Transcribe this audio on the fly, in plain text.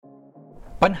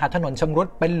ปัญหาถนนชำรุด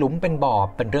เป็นหลุมเป็นบ่อ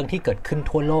เป็นเรื่องที่เกิดขึ้น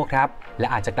ทั่วโลกครับและ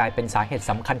อาจจะกลายเป็นสาเหตุ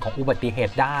สำคัญของอุบัติเห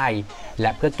ตุได้และ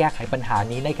เพื่อแก้ไขปัญหา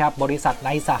นี้นะครับบริษัทใน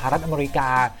สหรัฐอเมริกา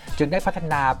จึงได้พัฒ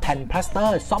นาแผ่นพลาสเตอ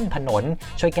ร์ซ่อมถนน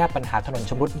ช่วยแก้ปัญหาถนน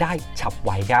ชำรุดได้ฉับไ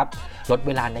วครับลดเ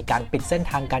วลาในการปิดเส้น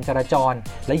ทางการจราจร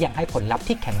และยังให้ผลลัพธ์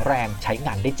ที่แข็งแรงใช้ง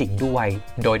านได้จริงด้วย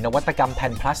โดยนวัตกรรมแผ่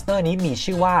นพลาสเตอร์นี้มี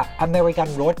ชื่อว่า American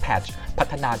Road Patch พั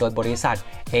ฒนาโดยบริษัท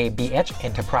ABH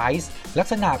Enterprise ลัก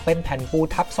ษณะเป็นแผ่นปู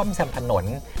ทับซ่อมแซมถนน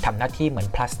ทำหน้าที่เหมือน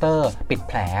พลาสเตอร์ปิดแ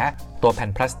ผลตัวแผ่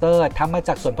นพลาสเตอร์ทำมาจ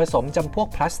ากส่วนผสมจำพวก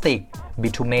พลาสติกบิ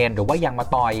ทูเมนหรือว่ายางมะ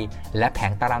ตอยและแผ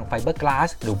งตารางไฟเบอร์กลาส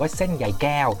หรือว่าเส้นใยแ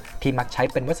ก้วที่มักใช้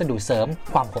เป็นวัสดุเสริม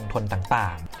ความคงทนต่า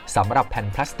งๆสำหรับแผ่น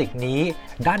พลาสติกนี้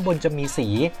ด้านบนจะมีสี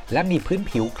และมีพื้น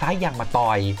ผิวคล้ายยางมะต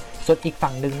อยส่วนอีก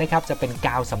ฝั่งหนึ่งนะครับจะเป็นก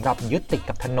าวสำหรับยึดติด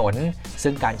กับถนน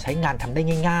ซึ่งการใช้งานทำได้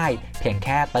ง่ายๆเพียงแ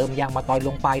ค่เติมยางมะตอยล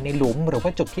งไปในหลุมหรือว่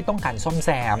าจุดที่ต้องการซ่อมแซ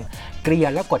มเกลี่ย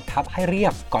แล้วกดทับให้เรีย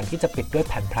บก่อนที่จะปิดด้วย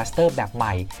แผ่นพลาสเตอร์แบบให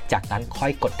ม่จากนั้นค่อ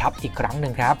ยกดทับอีกครั้งหนึ่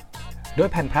งครับโดย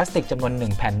แผ่นพลาสติกจำนวน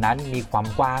1แผ่นนั้นมีความ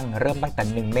กว้างเริ่มตั้งแต่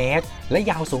1เมตรและ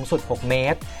ยาวสูงสุด6เม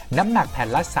ตรน้ำหนักแผ่น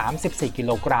ละ34กิโ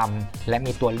ลกรัมและ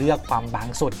มีตัวเลือกความบาง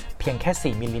สุดเพียงแค่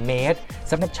4มิลลิเมตร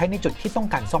สำหรับใช้ในจุดที่ต้อง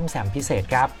การซ่อมแซมพิเศษ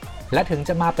ครับและถึงจ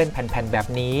ะมาเป็นแผ่นๆแบบ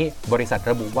นี้บริษัท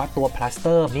ระบุว่าตัวพลาสเต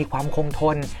อร์มีความคงท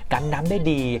นกันน้ำได้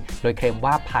ดีโดยเคลม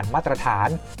ว่าผ่านมาตรฐาน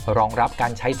รองรับกา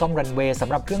รใช้ซ่อมรันเวย์สำ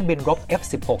หรับเครื่องบินรบ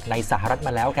F-16 ในสหรัฐม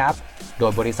าแล้วครับโด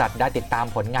ยบริษัทได้ติดตาม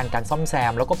ผลงานการซ่อมแซ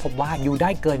มแล้วก็พบว่าอยู่ได้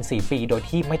เกิน4ปีโดย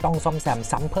ที่ไม่ต้องซ่อมแซม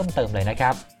ซ้ำเพิ่มเติมเลยนะค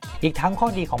รับอีกทั้งข้อ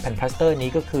ดีของแผ่นพลาสเตอร์นี้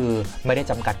ก็คือไม่ได้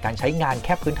จำกัดการใช้งานแ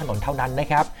ค่พื้นถนนเท่านั้นนะ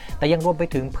ครับแต่ยังรวมไป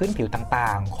ถึงพื้นผิวต่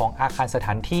างๆของอาคารสถ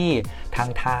านที่ทาง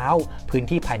เท้าพื้น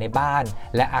ที่ภายในบ้าน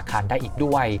และอาคารได้อีก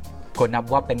ด้วยก็นับ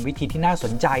ว่าเป็นวิธีที่น่าส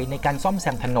นใจในการซ่อมแซ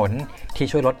มถนนที่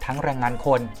ช่วยลดทั้งแรงงานค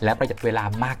นและประหยัดเวลา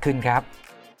มากขึ้นครับ